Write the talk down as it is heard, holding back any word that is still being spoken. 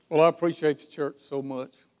Well, I appreciate the church so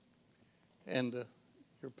much, and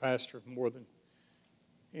your pastor more than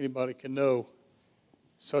anybody can know.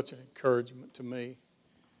 Such an encouragement to me,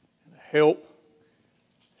 and a help,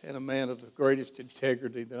 and a man of the greatest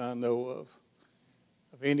integrity that I know of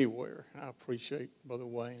anywhere. And I appreciate Brother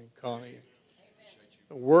Wayne and Connie. Amen.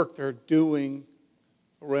 The work they're doing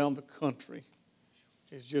around the country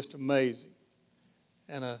is just amazing,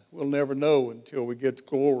 and we'll never know until we get the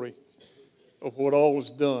glory of what all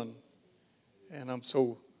is done. And I'm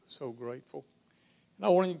so grateful. And I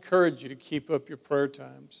want to encourage you to keep up your prayer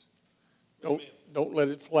times. Don't let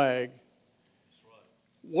it flag. That's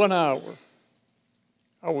right. 1 hour.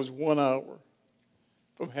 I was 1 hour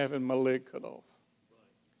from having my leg cut off.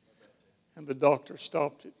 And the doctor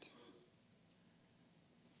stopped it.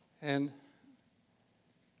 And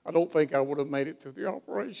I don't think I would have made it through the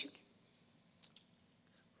operation.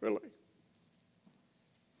 Really.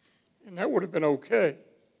 And that would have been okay.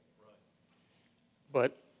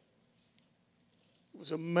 But it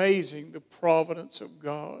was amazing, the providence of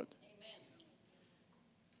God. Amen.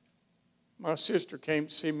 My sister came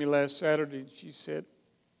to see me last Saturday, and she said,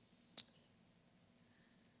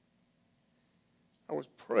 I was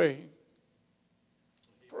praying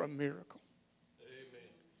for a miracle. Amen.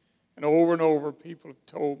 And over people have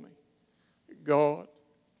told me that God,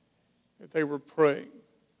 that they were praying.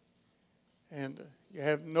 And you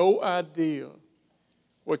have no idea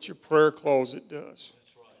what your prayer closet does.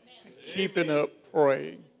 That's right. And keeping up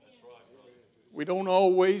praying. That's right, brother. We don't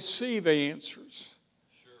always see the answers,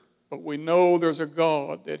 sure, but we know there's a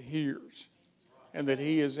God that hears and that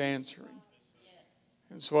He is answering. Yes.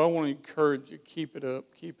 And so I want to encourage you, keep it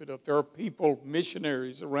up, keep it up. There are people,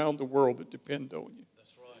 missionaries around the world that depend on you.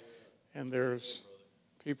 That's right. And there's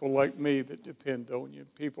people like me that depend on you.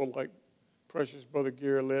 People like precious Brother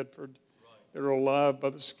Gary Ledford that are alive by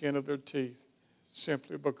the skin of their teeth,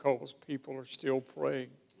 simply because people are still praying.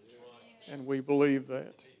 And we believe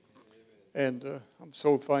that. And I'm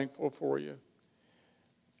so thankful for you.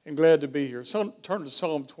 And glad to be here. Turn to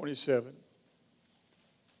Psalm 27.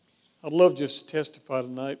 I'd love just to testify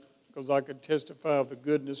tonight, because I could testify of the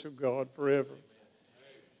goodness of God forever.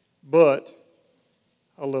 But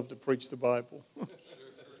I love to preach the Bible.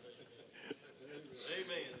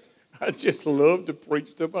 I just love to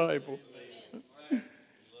preach the Bible.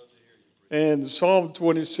 And Psalm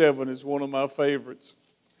 27 is one of my favorites.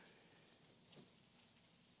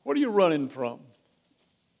 What are you running from?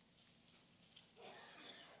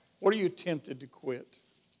 What are you tempted to quit?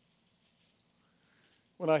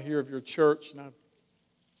 When I hear of your church and I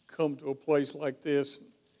come to a place like this,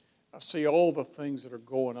 I see all the things that are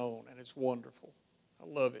going on, and it's wonderful. I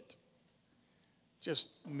love it.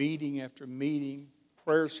 Just meeting after meeting,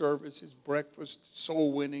 prayer services, breakfast,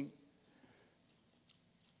 soul winning.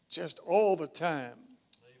 Just all the time.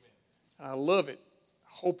 Amen. And I love it. I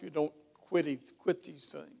hope you don't quit these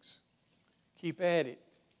things. Keep at it.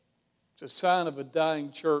 It's a sign of a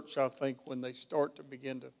dying church, I think, when they start to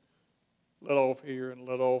begin to let off here and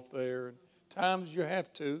let off there. And times you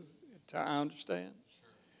have to. I understand. Sure.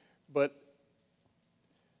 But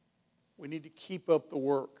we need to keep up the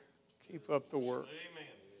work. Keep up the work. Amen.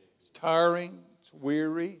 It's tiring. It's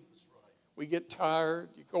weary. We get tired,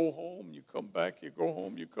 you go home, you come back, you go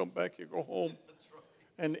home, you come back, you go home. That's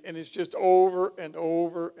right. And it's just over and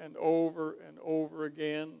over and over and over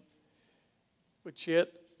again. But yet,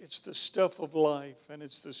 it's the stuff of life, and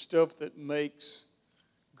it's the stuff that makes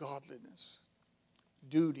godliness,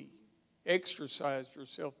 duty. Exercise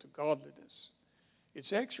yourself to godliness.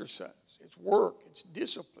 It's exercise, it's work, it's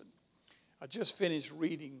discipline. I just finished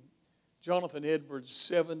reading Jonathan Edwards'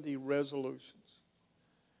 70 Resolutions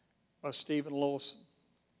by Stephen Lawson.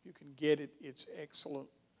 You can get it. It's excellent.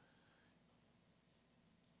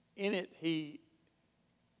 In it,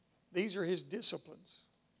 these are his disciplines.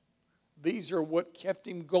 These are what kept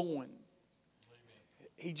him going. Amen.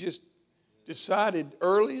 He just decided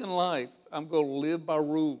early in life, I'm going to live by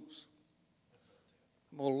rules.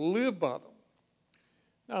 I'm going to live by them.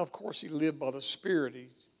 Now, of course, he lived by the Spirit. He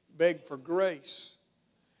begged for grace.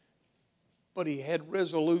 But he had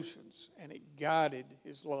resolutions, and it guided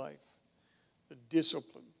his life. The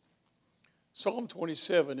discipline. Psalm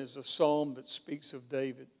 27 is a psalm that speaks of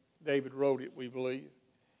David. David wrote it, we believe.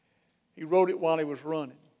 He wrote it while he was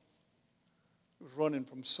running. He was running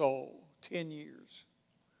from Saul 10 years.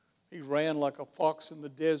 He ran like a fox in the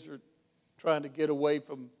desert, trying to get away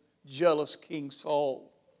from jealous King Saul.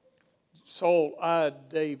 Saul eyed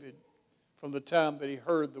David from the time that he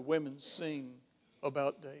heard the women sing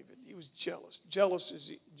about David. He was jealous.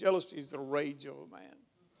 Jealousy is the rage of a man.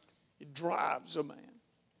 It drives a man.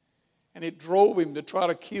 And it drove him to try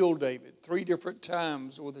to kill David 3 different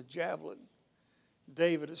times with a javelin.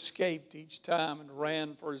 David escaped each time and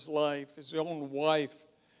ran for his life. His own wife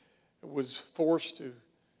was forced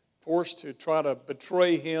to try to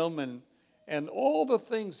betray him, and all the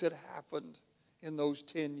things that happened in those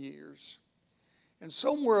 10 years. And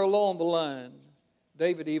somewhere along the line,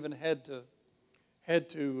 David even had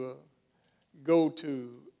to go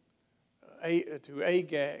to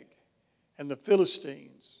Agag and the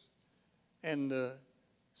Philistines and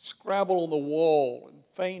scrabble on the wall and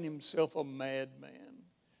feign himself a madman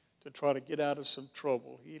to try to get out of some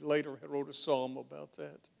trouble. He later wrote a psalm about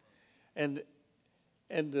that. And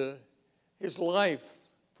his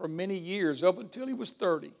life for many years, up until he was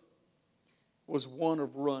 30, was one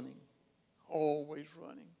of running, always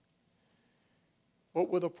running. But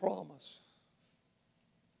with a promise.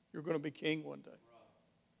 You're going to be king one day.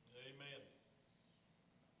 Amen.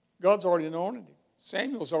 God's already anointed him.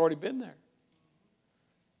 Samuel's already been there.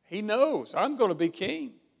 He knows, I'm going to be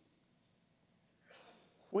king.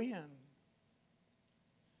 When?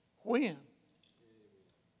 When?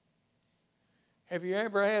 Have you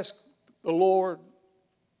ever asked the Lord,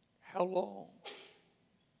 how long?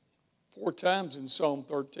 4 times in Psalm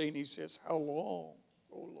 13 he says, how long,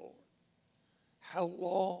 O Lord? How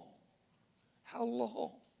long? How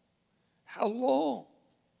long? How long?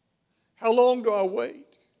 How long do I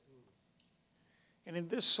wait? And in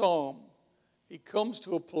this psalm, he comes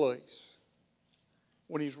to a place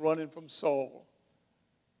when he's running from Saul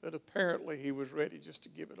that apparently he was ready just to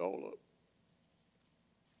give it all up.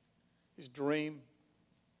 His dream,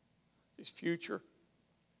 his future.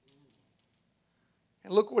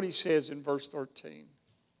 And look what he says in verse 13.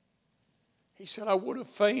 He said, I would have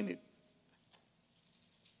fainted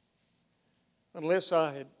unless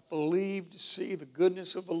I had believed to see the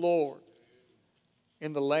goodness of the Lord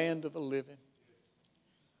in the land of the living.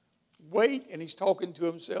 Wait, and he's talking to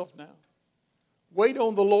himself now. Wait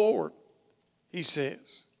on the Lord, he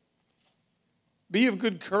says. Be of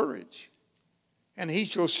good courage, and he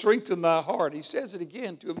shall strengthen thy heart. He says it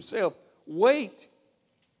again to himself. Wait,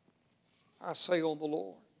 I say, on the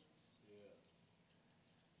Lord.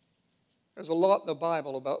 There's a lot in the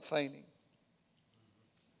Bible about fainting.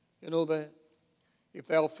 You know that? If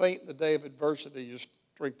thou faint in the day of adversity, your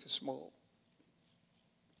strength is small.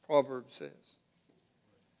 Proverbs says.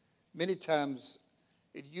 Many times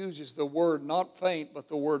it uses the word not faint, but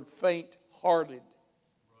the word faint-hearted.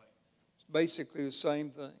 It's basically the same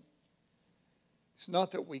thing. It's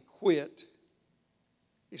not that we quit.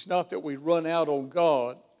 It's not that we run out on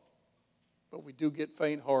God, but we do get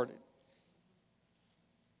faint-hearted.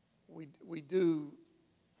 We do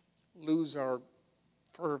lose our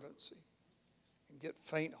fervency and get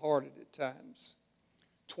faint-hearted at times.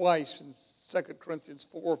 Twice in 2 Corinthians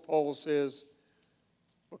 4, Paul says,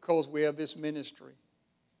 because we have this ministry,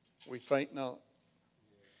 we faint not.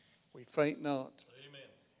 We faint not. Amen.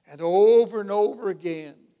 And over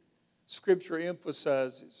again, Scripture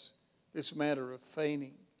emphasizes this matter of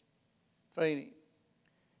fainting. Fainting.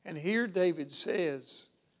 And here David says,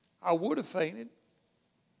 I would have fainted.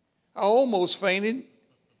 I almost fainted.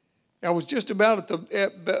 I was just about at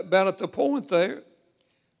the point there.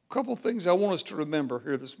 A couple things I want us to remember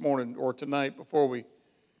here this morning or tonight before we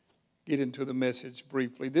get into the message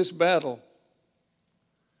briefly. This battle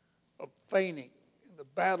of fainting, the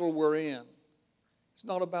battle we're in, it's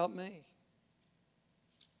not about me.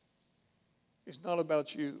 It's not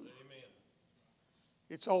about you. Amen.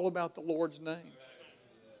 It's all about the Lord's name.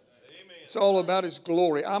 Amen. It's all about His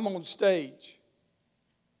glory. I'm on stage.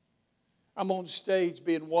 I'm on stage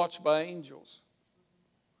being watched by angels,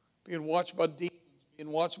 being watched by demons, being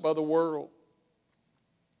watched by the world.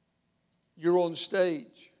 You're on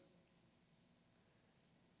stage.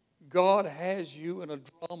 God has you in a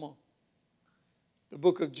drama. The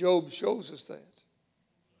book of Job shows us that.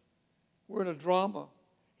 We're in a drama.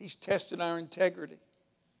 He's testing our integrity.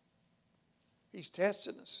 He's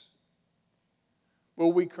testing us.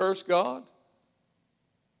 Will we curse God?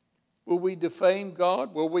 Will we defame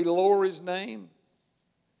God? Will we lower His name?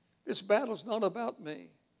 This battle's not about me.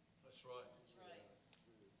 That's right.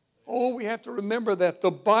 Oh, we have to remember that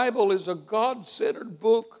the Bible is a God-centered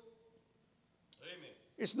book. Amen.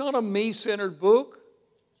 It's not a me-centered book.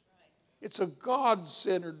 It's a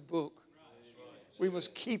God-centered book. That's right. We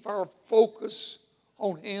must keep our focus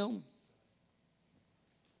on Him.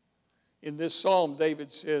 In this psalm,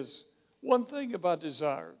 David says, one thing have I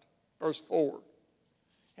desired, verse 4,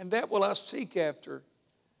 and that will I seek after.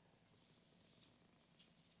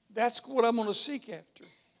 That's what I'm going to seek after,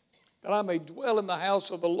 that I may dwell in the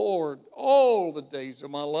house of the Lord all the days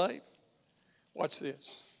of my life. Watch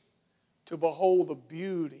this. To behold the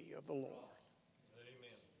beauty of the Lord.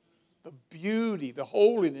 Amen. The beauty, the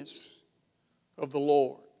holiness of the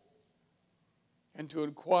Lord. And to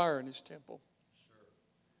inquire in his temple. Sure.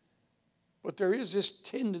 But there is this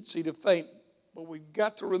tendency to faint. But we've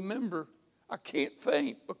got to remember, I can't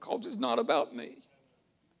faint because it's not about me.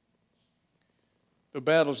 The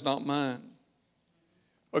battle's not mine.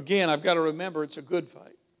 Again, I've got to remember it's a good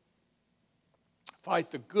fight.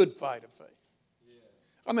 Fight the good fight of faith. Yeah.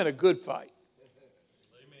 I'm in a good fight.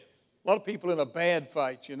 Amen. A lot of people in a bad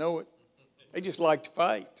fight, you know it. They just like to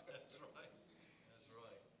fight. That's right. That's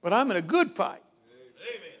right. But I'm in a good fight.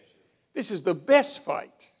 Amen. This is the best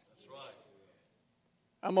fight. That's right.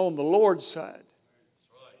 I'm on the Lord's side. That's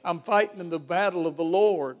right. I'm fighting in the battle of the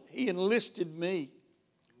Lord. He enlisted me.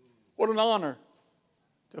 What an honor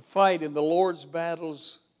to fight in the Lord's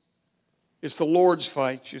battles. It's the Lord's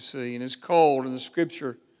fight, you see, and it's called in the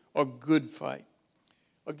Scripture a good fight.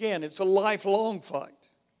 Again, it's a lifelong fight.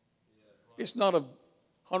 It's not a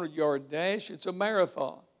 100-yard dash. It's a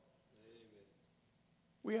marathon.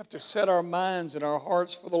 We have to set our minds and our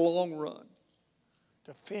hearts for the long run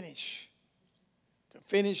to finish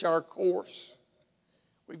our course.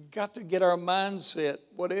 We've got to get our mindset,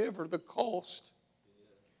 whatever the cost.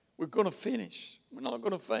 We're going to finish. We're not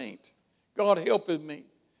going to faint. God helping me.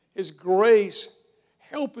 His grace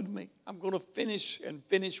helping me. I'm going to finish and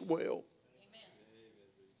finish well. Amen.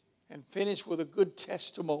 And finish with a good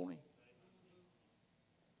testimony.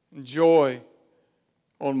 And joy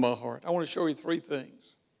on my heart. I want to show you three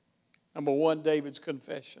things. Number one, David's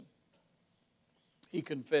confession. He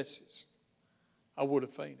confesses, I would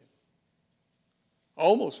have fainted. I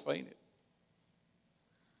almost fainted.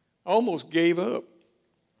 I almost gave up.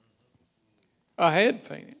 I had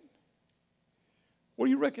fainted. What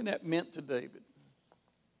do you reckon that meant to David?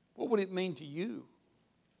 What would it mean to you?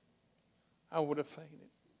 I would have fainted.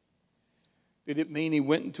 Did it mean he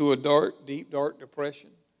went into a deep, dark depression?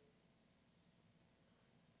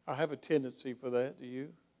 I have a tendency for that. Do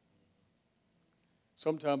you?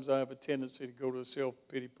 Sometimes I have a tendency to go to a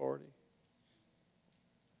self-pity party.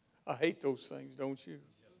 I hate those things, don't you?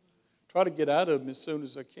 Try to get out of them as soon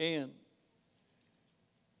as I can.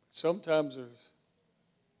 Sometimes it's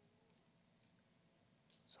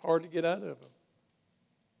hard to get out of them.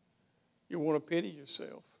 You want to pity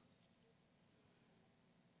yourself.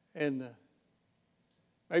 And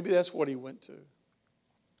maybe that's what he went to.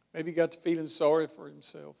 Maybe he got to feeling sorry for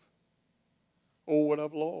himself. Oh, what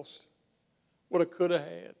I've lost. What I could have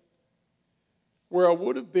had. Where I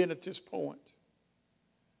would have been at this point.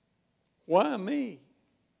 Why me?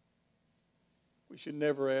 We should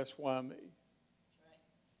never ask why me.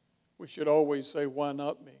 We should always say, why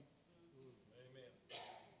not me? Amen.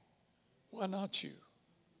 Why not you?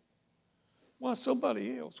 Why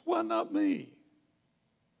somebody else? Why not me?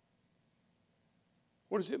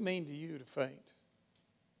 What does it mean to you to faint?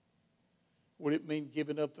 Would it mean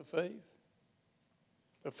giving up the faith?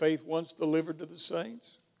 The faith once delivered to the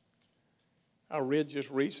saints? I read just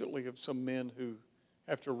recently of some men who,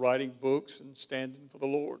 after writing books and standing for the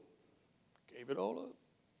Lord, gave it all up.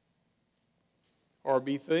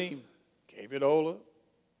 R.B. Theme gave it all up.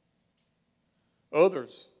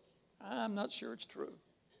 Others, I'm not sure it's true.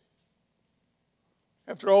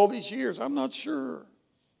 After all these years, I'm not sure.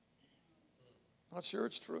 Not sure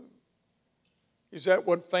it's true. Is that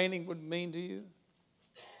what fainting would mean to you?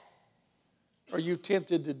 Are you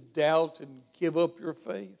tempted to doubt and give up your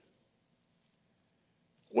faith?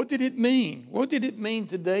 What did it mean? What did it mean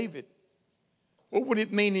to David? What would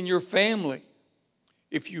it mean in your family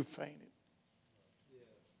if you fainted?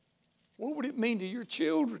 What would it mean to your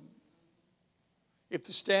children if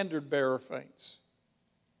the standard bearer faints?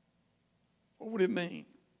 What would it mean?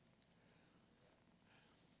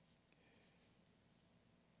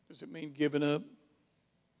 Does it mean giving up?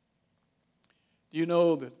 Do you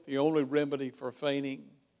know that the only remedy for fainting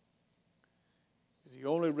is the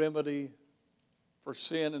only remedy for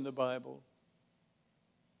sin in the Bible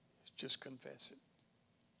is just confess it.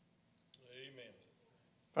 Amen.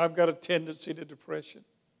 If I've got a tendency to depression,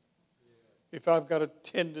 if I've got a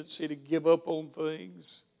tendency to give up on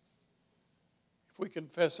things, if we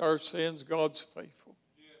confess our sins, God's faithful.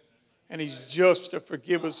 And He's just to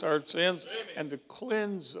forgive us our sins and to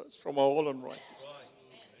cleanse us from all unrighteousness.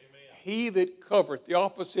 He that covereth, the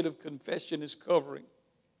opposite of confession is covering.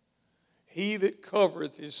 He that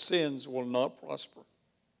covereth his sins will not prosper.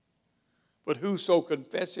 But whoso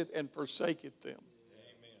confesseth and forsaketh them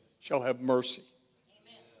shall have mercy.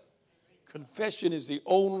 Confession is the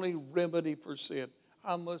only remedy for sin.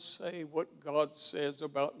 I must say what God says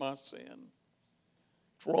about my sin.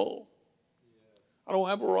 It's wrong. I don't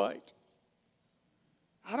have a right.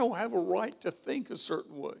 I don't have a right to think a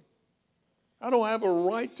certain way. I don't have a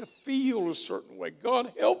right to feel a certain way.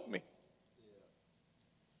 God, help me.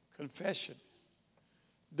 Confession.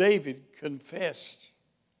 David confessed.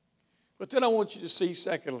 But then I want you to see,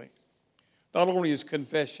 secondly, not only his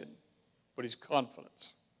confession, but his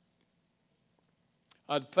confidence.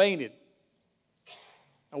 I'd fainted.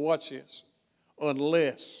 Now watch this.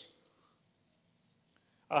 Unless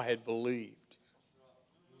I had believed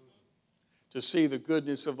to see the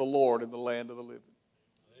goodness of the Lord in the land of the living.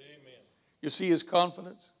 Amen. You see his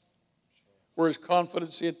confidence? Where his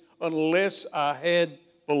confidence in? Unless I had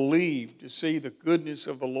believed to see the goodness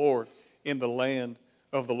of the Lord in the land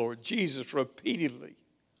of the Lord. Jesus repeatedly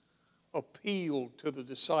appealed to the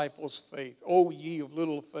disciples' faith. O ye of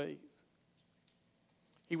little faith.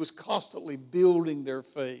 He was constantly building their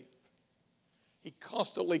faith. He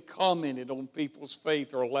constantly commented on people's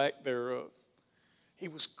faith or lack thereof. He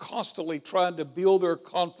was constantly trying to build their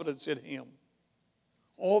confidence in him.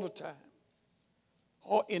 All the time.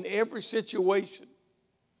 In every situation,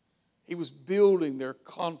 he was building their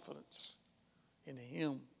confidence in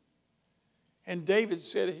him. And David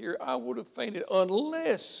said here, I would have fainted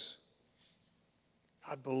unless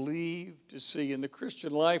I believed to see. In the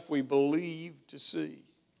Christian life, we believe to see.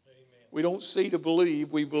 Amen. We don't see to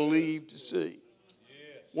believe, we believe to see.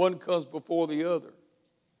 Yes. One comes before the other.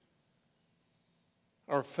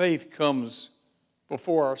 Our faith comes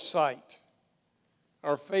before our sight.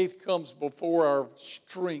 Our faith comes before our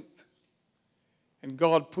strength. And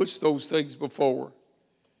God puts those things before.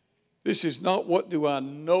 This is not what do I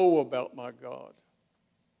know about my God.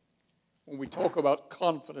 When we talk about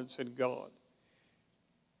confidence in God.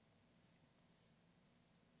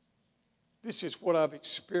 This is what I've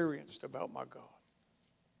experienced about my God.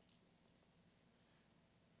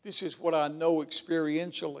 This is what I know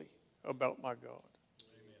experientially about my God.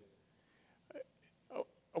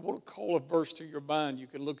 I want to call a verse to your mind. You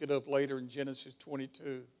can look it up later in Genesis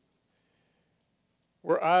 22.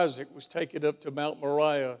 Where Isaac was taken up to Mount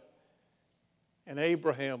Moriah and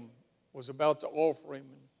Abraham was about to offer him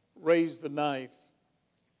and raise the knife.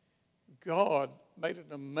 God made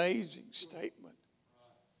an amazing statement.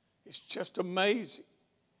 It's just amazing.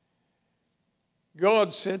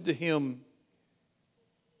 God said to him,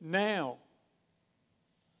 Now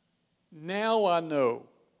I know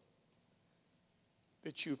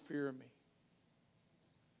that you fear me.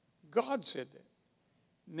 God said that.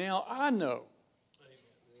 Now I know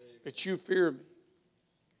that you fear me.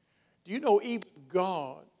 Do you know even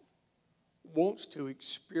God wants to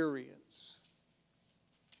experience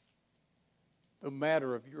the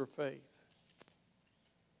matter of your faith?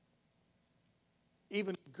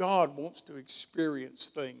 Even God wants to experience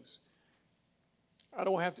things. I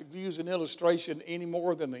don't have to use an illustration any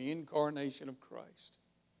more than the incarnation of Christ.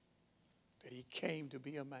 That he came to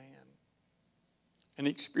be a man and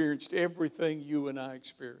experienced everything you and I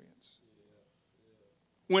experience.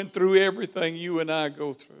 Went through everything you and I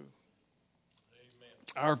go through. Amen.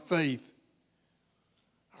 Our faith,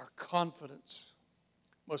 our confidence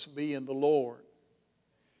must be in the Lord.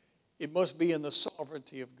 It must be in the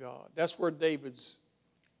sovereignty of God. That's where David's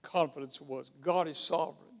confidence was. God is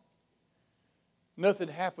sovereign. Nothing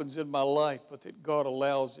happens in my life but that God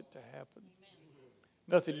allows it to happen.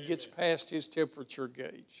 Nothing gets past his temperature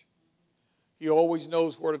gauge. He always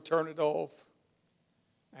knows where to turn it off,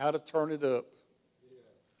 how to turn it up.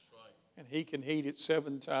 That's right. And he can heat it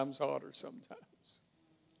 7 times hotter sometimes.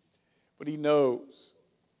 But he knows.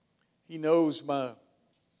 He knows my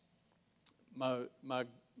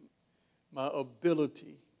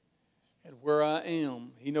ability and where I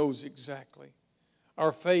am. He knows exactly.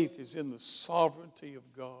 Our faith is in the sovereignty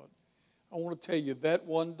of God. I want to tell you that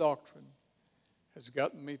one doctrine has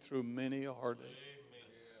gotten me through many a heartache.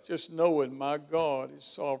 Amen. Just knowing my God is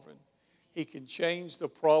sovereign. He can change the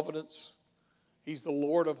providence. He's the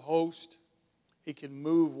Lord of hosts. He can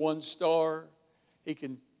move one star. He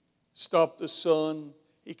can stop the sun.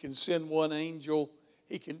 He can send one angel.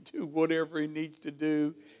 He can do whatever he needs to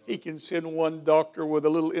do. He can send one doctor with a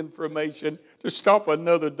little information to stop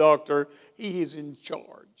another doctor. He is in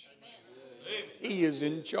charge. Amen. He is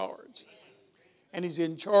in charge. And he's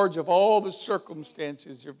in charge of all the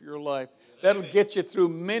circumstances of your life. That'll get you through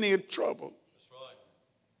many a trouble. That's right.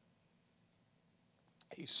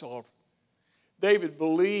 He's sovereign. David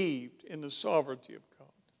believed in the sovereignty of God.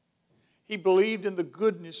 He believed in the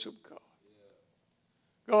goodness of God.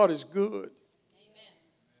 God is good.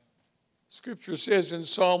 Scripture says in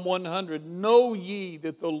Psalm 100, know ye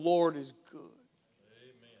that the Lord is good.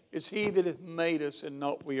 Amen. It's he that hath made us and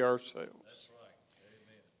not we ourselves. That's right.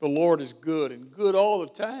 Amen. The Lord is good and good all the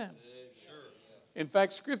time. Sure. In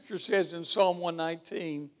fact, Scripture says in Psalm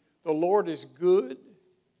 119, the Lord is good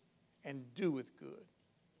and doeth good.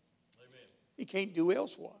 Amen. He can't do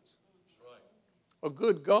elsewise. That's right. A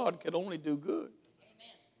good God can only do good.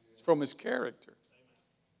 Amen. It's from his character.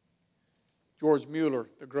 George Mueller,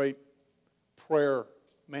 the great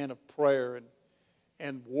man of prayer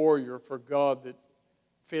and warrior for God that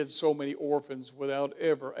fed so many orphans without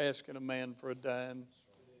ever asking a man for a dime,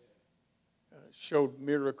 showed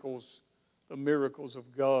miracles, the miracles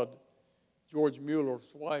of God. George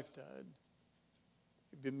Mueller's wife died.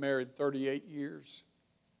 He'd been married 38 years.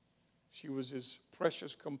 She was his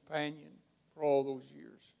precious companion for all those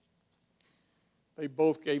years. They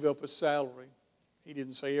both gave up a salary. He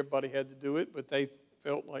didn't say everybody had to do it, but they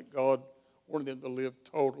felt like God wanted them to live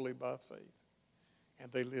totally by faith.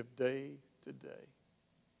 And they lived day to day,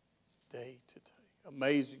 day to day.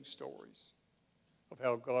 Amazing stories of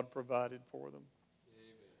how God provided for them.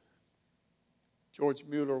 Amen. George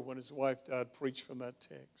Mueller, when his wife died, preached from that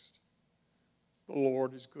text. The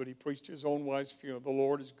Lord is good. He preached his own wife's funeral. The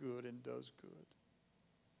Lord is good and does good.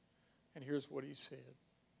 And here's what he said.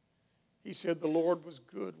 He said, the Lord was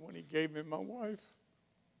good when he gave me my wife.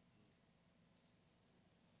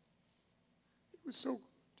 He was so good.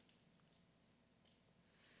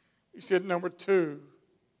 He said, number two,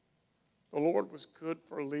 the Lord was good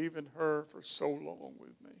for leaving her for so long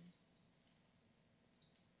with me.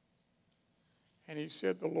 And he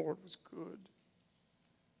said the Lord was good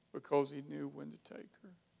because he knew when to take her.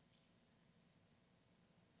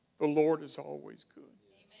 The Lord is always good.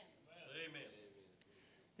 Amen.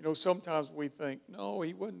 You know, sometimes we think, no,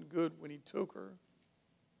 he wasn't good when he took her.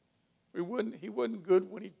 He wasn't good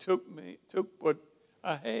when he took what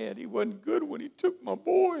I had. He wasn't good when he took my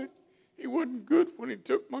boy. He wasn't good when he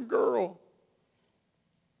took my girl.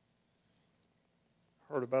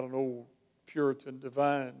 I heard about an old Puritan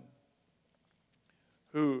divine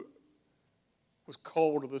who was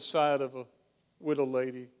called to the side of a widow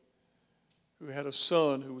lady who had a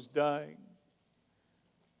son who was dying.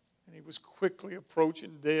 And he was quickly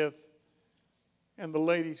approaching death. And the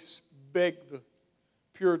lady begged the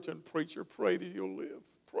Puritan preacher, pray that he'll live.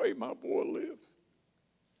 Pray my boy live.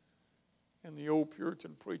 And the old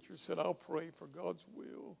Puritan preacher said, I'll pray for God's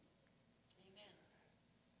will.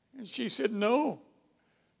 Amen. And she said, no,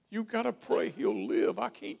 you got to pray he'll live. I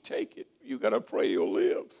can't take it. You got to pray he'll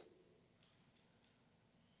live.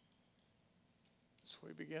 So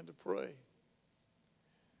he began to pray.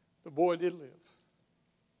 The boy did live.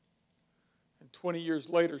 And 20 years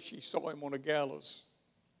later, she saw him on a gallows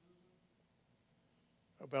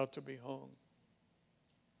about to be hung.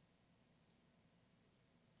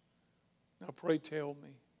 Now pray tell me,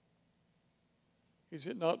 is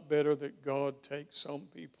it not better that God takes some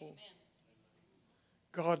people? Amen.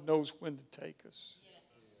 God knows when to take us.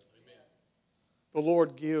 Yes. Amen. The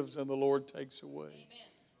Lord gives and the Lord takes away. Amen.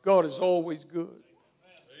 God is always good.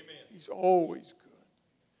 Amen. He's always good.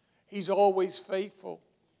 He's always faithful.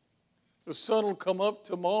 The sun will come up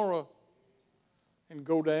tomorrow and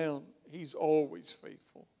go down. He's always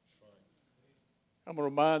faithful. I'm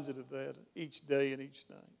reminded of that each day and each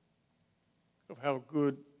night, of how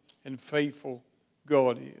good and faithful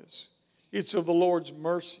God is. It's of the Lord's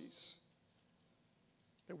mercies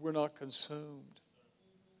that we're not consumed,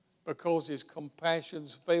 because his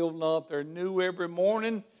compassions fail not. They're new every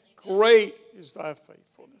morning. Great is thy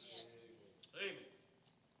faithfulness. Amen.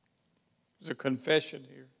 There's a confession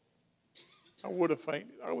here. I would have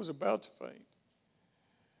fainted. I was about to faint.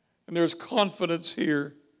 And there's confidence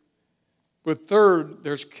here. But third,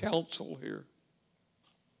 there's counsel here.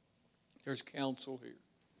 There's counsel here,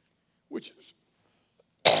 which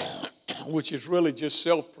is really just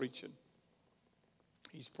self-preaching.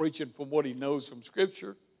 He's preaching from what he knows from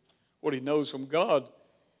Scripture, what he knows from God.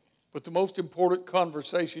 But the most important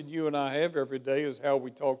conversation you and I have every day is how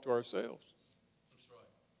we talk to ourselves. That's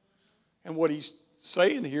right. And what he's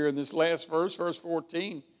saying here in this last verse, verse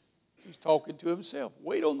 14, he's talking to himself.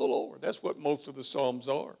 Wait on the Lord. That's what most of the Psalms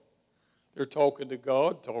are. They're talking to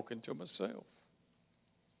God, talking to myself.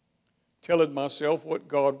 Telling myself what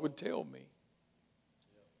God would tell me.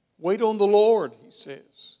 Wait on the Lord, he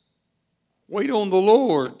says. Wait on the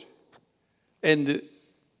Lord and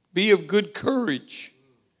be of good courage,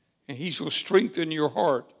 and he shall strengthen your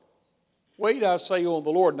heart. Wait, I say, on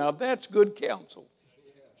the Lord. Now that's good counsel.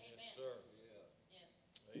 Yes, sir.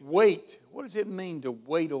 Yes. Wait. What does it mean to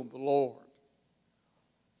wait on the Lord?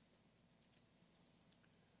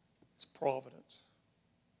 It's providence.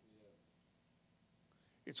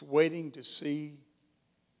 It's waiting to see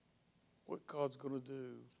what God's going to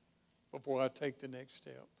do before I take the next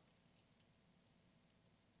step.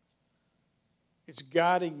 It's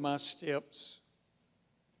guiding my steps.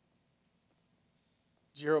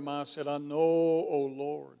 Jeremiah said, I know, O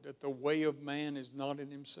Lord, that the way of man is not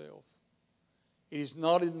in himself. It is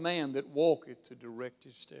not in man that walketh to direct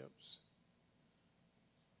his steps.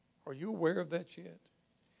 Are you aware of that yet?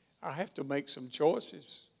 I have to make some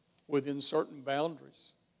choices within certain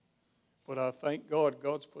boundaries. But I thank God,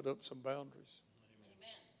 God's put up some boundaries.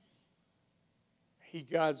 Amen. He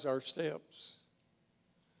guides our steps.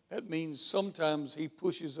 That means sometimes He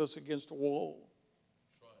pushes us against a wall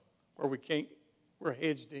That's right. where we're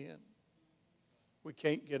hedged in. We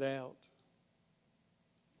can't get out.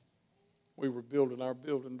 We were building our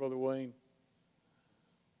building, Brother Wayne.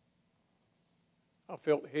 I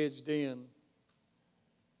felt hedged in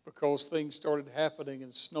because things started happening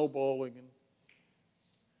and snowballing,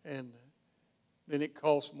 and then it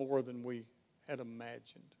cost more than we had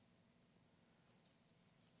imagined.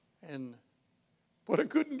 But I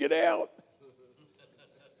couldn't get out.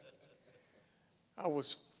 I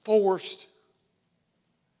was forced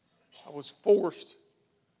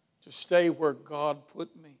to stay where God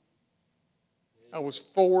put me. I was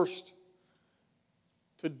forced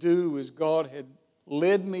to do as God had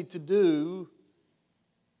led me to do,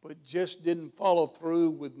 but just didn't follow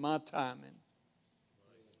through with my timing.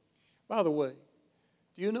 By the way,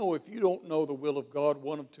 do you know if you don't know the will of God,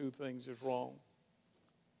 one of two things is wrong?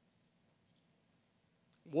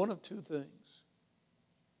 One of two things.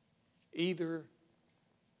 Either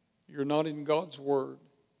you're not in God's Word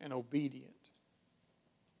and obedient,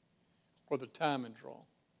 or the timing's wrong.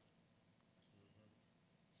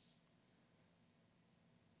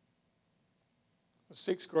 A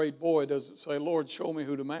 6th grade boy doesn't say, Lord, show me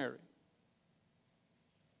who to marry.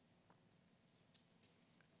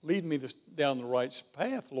 Lead me down the right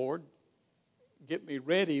path, Lord. Get me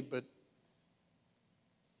ready, but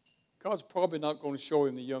God's probably not going to show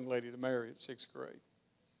him the young lady to marry at 6th grade.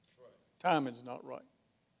 That's right. Timing's not right.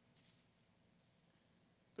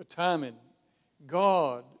 The timing,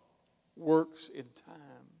 God works in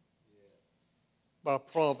time by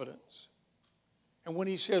providence. And when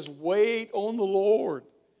He says, wait on the Lord,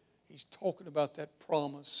 He's talking about that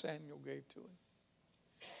promise Samuel gave to him.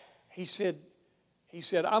 He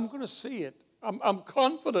said, I'm going to see it. I'm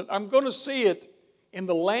confident I'm going to see it in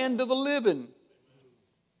the land of the living.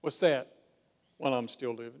 What's that? While I'm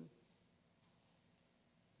still living.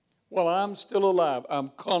 While I'm still alive, I'm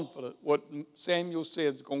confident what Samuel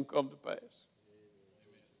said is going to come to pass.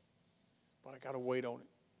 But I got to wait on it.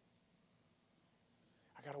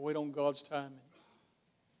 I got to wait on God's timing.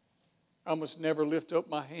 I must never lift up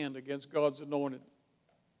my hand against God's anointed.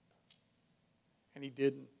 And He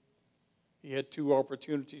didn't. He had 2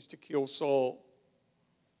 opportunities to kill Saul.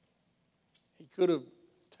 He could have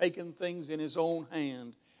taken things in his own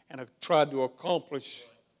hand and have tried to accomplish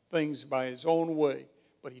things by his own way,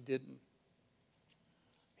 but he didn't.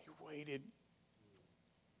 He waited.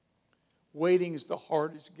 Waiting is the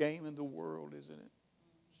hardest game in the world, isn't it?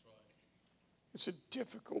 That's right. It's a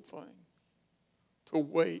difficult thing to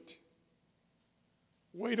wait.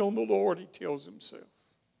 Wait on the Lord, he tells himself.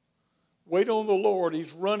 Wait on the Lord.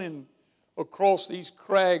 He's running across these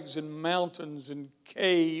crags and mountains and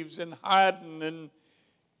caves and hiding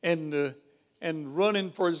and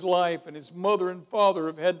running for his life. And his mother and father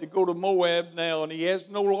have had to go to Moab now, and he has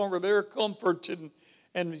no longer their comfort,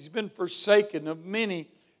 and he's been forsaken of many.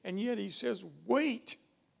 And yet he says, wait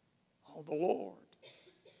on the Lord.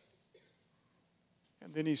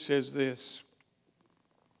 And then he says this,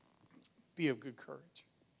 be of good courage.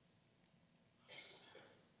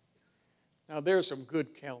 Now there's some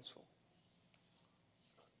good counsel.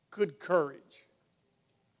 Good courage.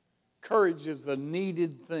 Courage is the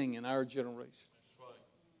needed thing in our generation. That's right.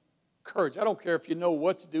 Courage. I don't care if you know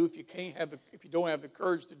what to do. If you don't have the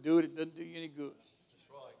courage to do it, it doesn't do you any good. That's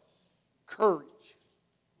right. Courage.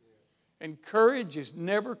 And courage is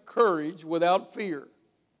never courage without fear.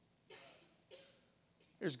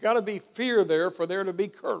 There's got to be fear there for there to be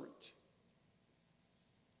courage.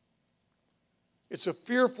 It's a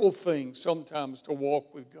fearful thing sometimes to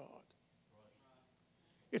walk with God.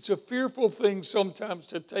 It's a fearful thing sometimes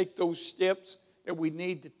to take those steps that we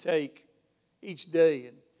need to take each day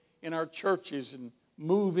and in our churches and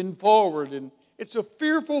moving forward. And it's a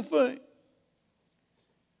fearful thing.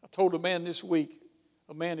 I told a man this week,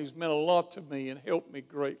 a man who's meant a lot to me and helped me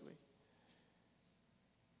greatly.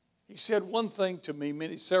 He said one thing to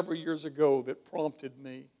me several years ago that prompted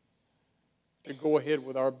me to go ahead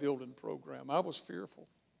with our building program. I was fearful,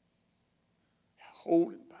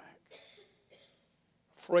 holding back,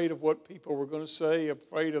 afraid of what people were going to say,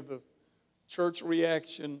 afraid of the church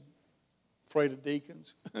reaction, afraid of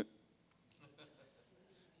deacons.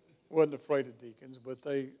 Wasn't afraid of deacons, but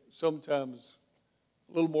they sometimes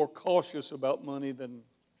a little more cautious about money than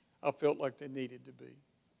I felt like they needed to be.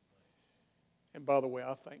 And by the way,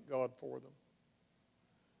 I thank God for them.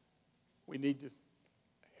 We need to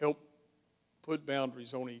help put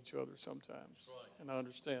boundaries on each other sometimes. And I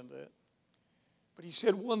understand that. But he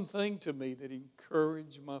said one thing to me that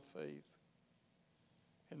encouraged my faith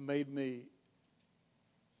and made me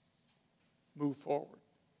move forward.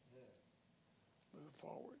 Move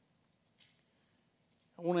forward.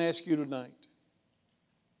 I want to ask you tonight,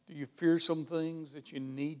 do you fear some things that you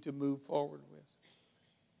need to move forward with?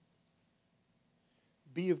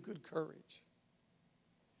 Be of good courage.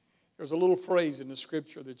 There's a little phrase in the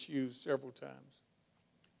scripture that's used several times,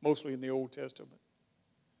 mostly in the Old Testament,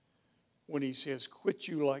 when he says, quit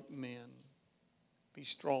you like men, be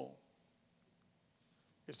strong.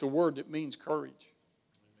 It's the word that means courage.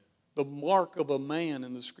 The mark of a man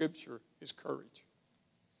in the scripture is courage.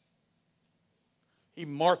 He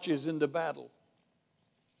marches into battle.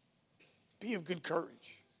 Be of good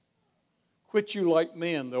courage. Quit you like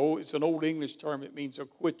men. It's an old English term. It means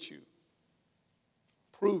acquit you.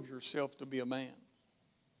 Prove yourself to be a man.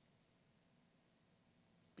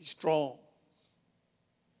 Be strong.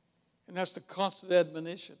 And that's the constant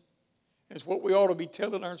admonition. And it's what we ought to be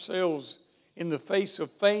telling ourselves in the face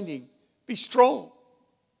of fainting. Be strong.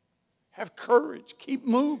 Have courage. Keep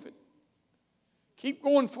moving. Keep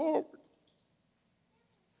going forward.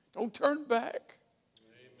 Don't turn back.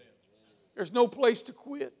 Amen. There's no place to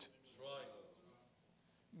quit. That's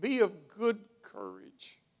right. Be of good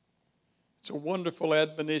courage. It's a wonderful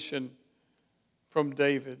admonition from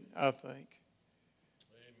David, I think.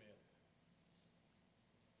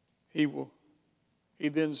 Amen. He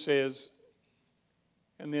then says,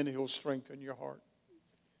 and then he'll strengthen your heart.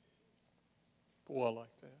 Boy, I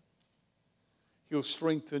like that. He'll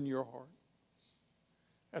strengthen your heart.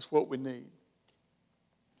 That's what we need.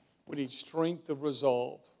 We need strength of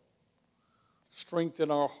resolve. Strength in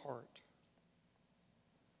our heart.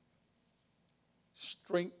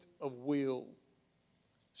 Strength of will.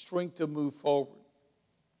 Strength to move forward.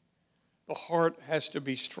 The heart has to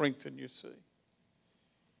be strengthened, you see.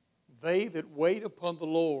 They that wait upon the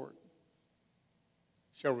Lord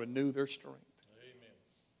shall renew their strength. Amen.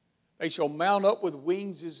 They shall mount up with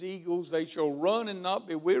wings as eagles. They shall run and not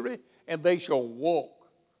be weary, and they shall walk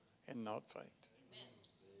and not faint. Amen.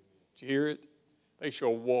 Did you hear it? They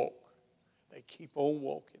shall walk. They keep on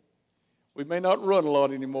walking. We may not run a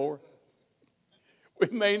lot anymore. We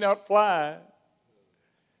may not fly,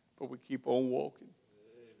 but we keep on walking.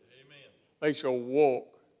 Amen. They shall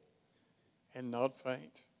walk and not faint.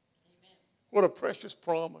 Amen. What a precious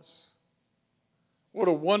promise. What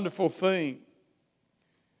a wonderful thing.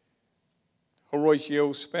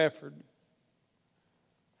 Horatio Spafford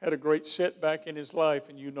had a great setback in his life,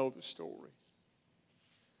 and you know the story.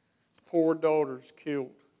 4 daughters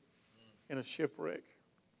killed in a shipwreck.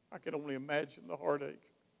 I can only imagine the heartache.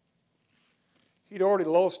 He'd already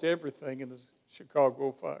lost everything in the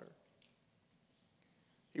Chicago fire.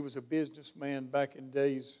 He was a businessman back in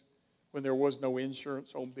days when there was no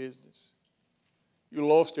insurance on business. You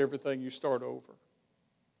lost everything, you start over.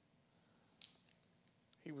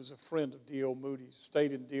 He was a friend of D.L. Moody's,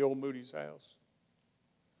 stayed in D.L. Moody's house.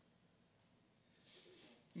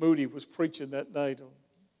 Moody was preaching that night, on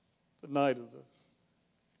the night of the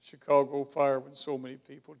Chicago fire when so many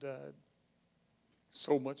people died.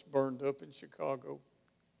 So much burned up in Chicago.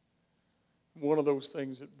 One of those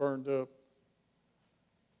things that burned up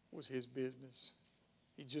was his business.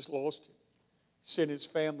 He just lost it. Sent his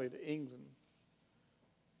family to England.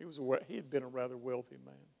 He had been a rather wealthy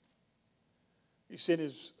man. He sent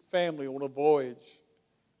his family on a voyage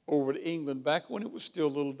over to England back when it was still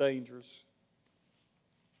a little dangerous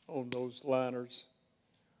on those liners.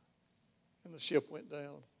 And the ship went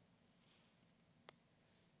down.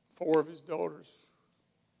 4 of his daughters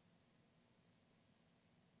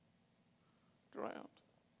drowned.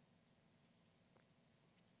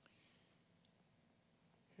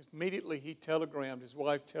 Immediately he telegrammed, his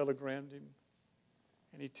wife telegrammed him,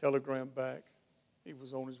 and he telegrammed back. He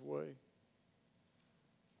was on his way.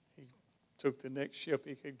 He took the next ship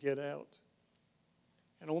he could get out.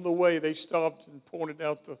 And on the way they stopped and pointed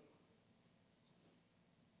out the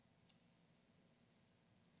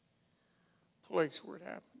place where it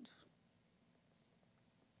happened.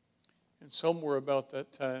 And somewhere about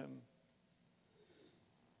that time,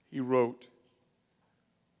 he wrote,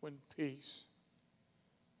 when peace,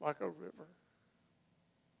 like a river,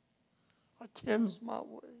 attends my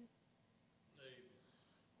way,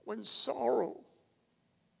 when sorrow,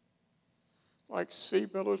 like sea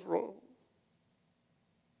billows roll.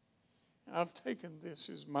 And I've taken this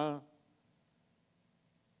as my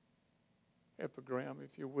epigram,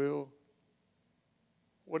 if you will.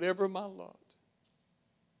 whatever my lot,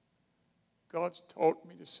 God's taught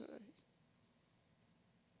me to say,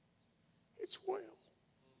 it's well.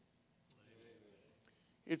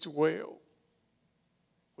 It's well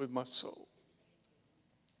with my soul.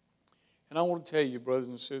 And I want to tell you, brothers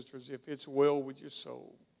and sisters, if it's well with your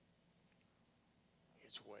soul,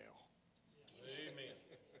 it's well. Amen.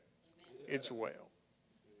 It's well.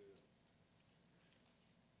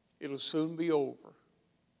 It'll soon be over.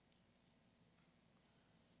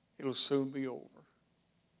 It'll soon be over.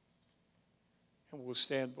 And we'll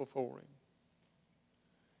stand before Him.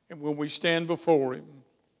 And when we stand before Him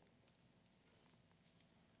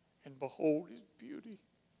and behold His beauty,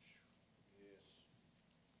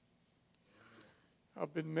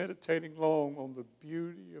 I've been meditating long on the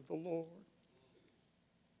beauty of the Lord.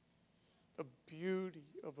 The beauty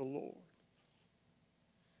of the Lord.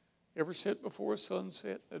 Ever sit before a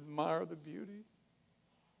sunset and admire the beauty?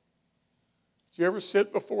 Did you ever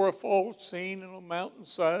sit before a fall scene on a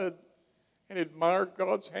mountainside and admire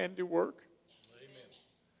God's handiwork? Amen.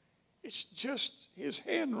 It's just His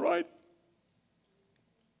handwriting.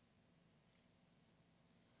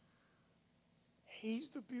 He's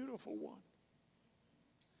the beautiful one.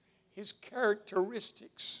 His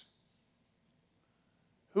characteristics,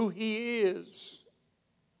 who He is,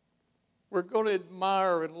 we're going to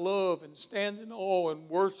admire and love and stand in awe and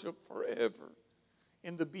worship forever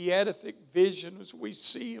in the beatific vision as we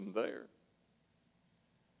see Him there.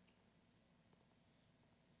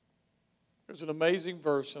 There's an amazing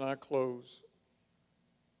verse, and I close,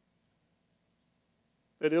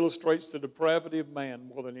 that illustrates the depravity of man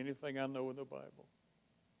more than anything I know in the Bible.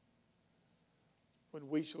 When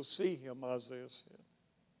we shall see Him, Isaiah said,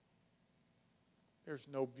 there's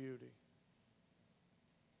no beauty.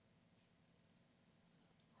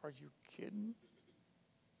 Are you kidding?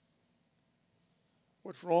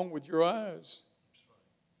 What's wrong with your eyes?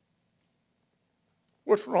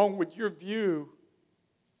 What's wrong with your view?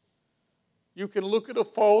 You can look at a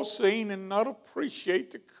fall scene and not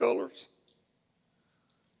appreciate the colors.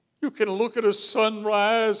 You can look at a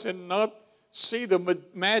sunrise and not see the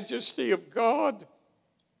majesty of God.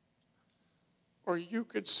 Or you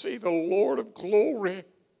could see the Lord of glory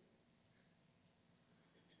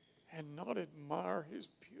and not admire His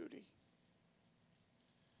beauty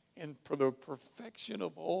and for the perfection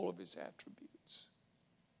of all of His attributes.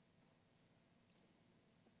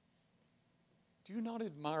 Do you not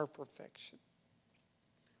admire perfection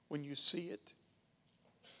when you see it?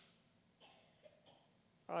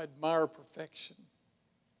 I admire perfection.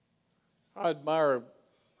 I admire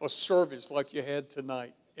a service like you had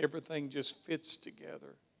tonight. Everything just fits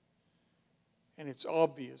together. And it's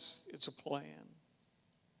obvious. It's a plan.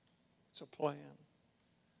 It's a plan.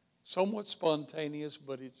 Somewhat spontaneous,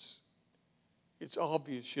 but it's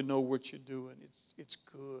obvious. You know what you're doing. It's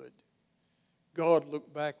good. God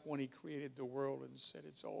looked back when He created the world and said,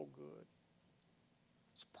 it's all good.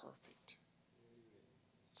 It's perfect.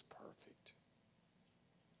 It's perfect.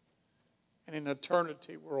 And in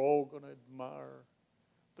eternity, we're all going to admire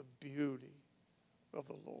the beauty of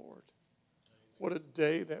the Lord. What a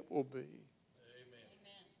day that will be.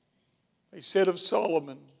 Amen. They said of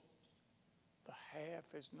Solomon, the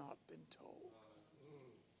half has not been told.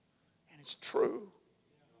 And it's true.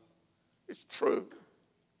 It's true.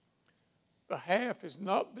 The half has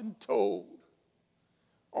not been told.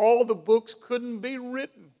 All the books couldn't be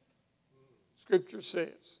written, Scripture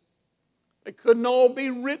says. They couldn't all be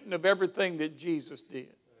written of everything that Jesus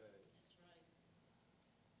did.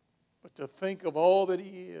 But to think of all that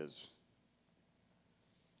He is,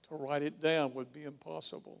 to write it down would be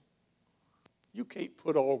impossible. You can't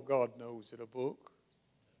put all God knows in a book.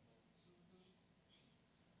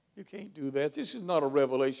 You can't do that. This is not a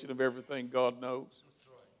revelation of everything God knows. That's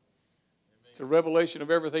right. Amen. It's a revelation of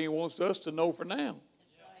everything He wants us to know for now.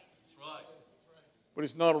 That's right. But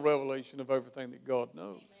it's not a revelation of everything that God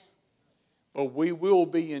knows. But we will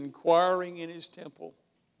be inquiring in His temple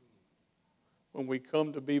when we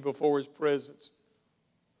come to be before His presence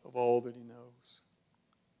of all that He knows.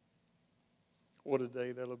 What a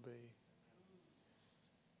day that'll be.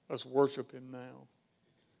 Let's worship Him now.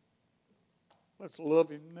 Let's love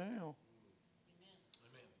Him now.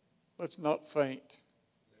 Amen. Let's not faint.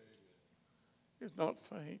 Let's not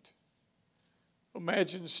faint.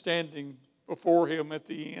 Imagine standing before Him at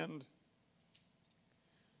the end,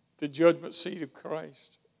 the judgment seat of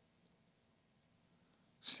Christ,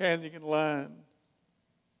 standing in line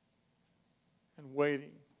and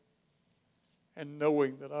waiting and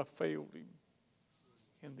knowing that I failed Him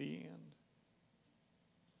in the end.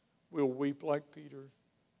 We'll weep like Peter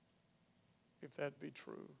if that be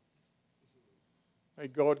true. May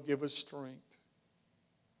God give us strength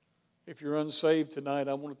If you're unsaved tonight,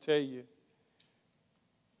 I want to tell you,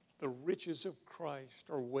 the riches of Christ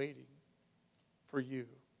are waiting for you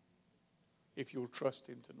if you'll trust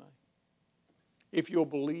Him tonight. If you'll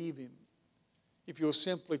believe Him. If you'll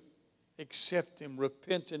simply accept Him,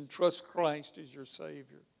 repent and trust Christ as your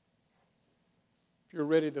Savior. If you're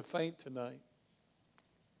ready to faint tonight,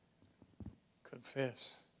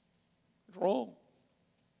 confess. It's wrong.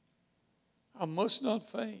 I must not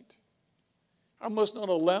faint. I must not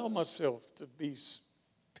allow myself to be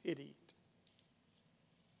pitied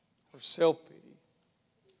or self-pity.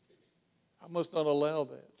 I must not allow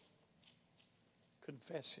that.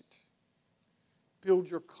 Confess it. Build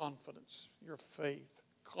your confidence, your faith.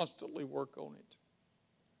 Constantly work on it.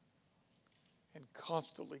 And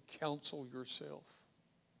constantly counsel yourself.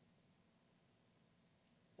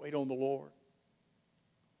 Wait on the Lord.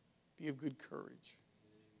 Be of good courage.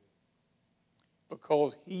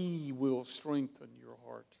 Because He will strengthen your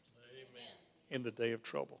heart in the day of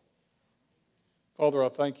trouble. Father, I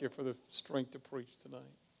thank You for the strength to preach tonight.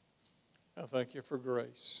 I thank You for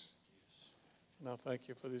grace. And I thank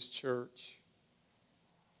You for this church.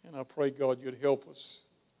 And I pray, God, You'd help us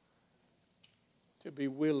to be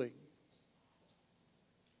willing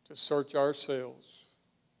to search ourselves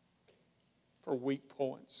for weak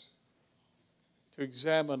points, to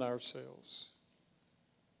examine ourselves,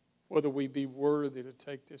 whether we be worthy to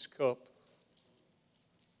take this cup,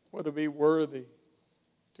 whether we be worthy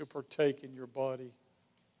to partake in Your body.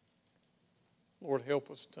 Lord, help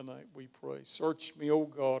us tonight, we pray. Search me, O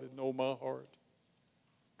God, and know my heart.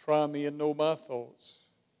 Try me and know my thoughts.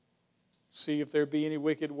 See if there be any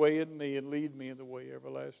wicked way in me, and lead me in the way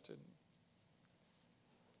everlasting.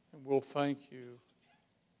 And we'll thank You.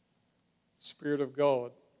 Spirit of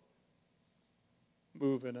God,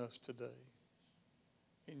 move in us today.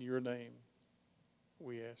 In Your name,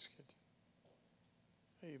 we ask it.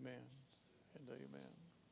 Amen and amen.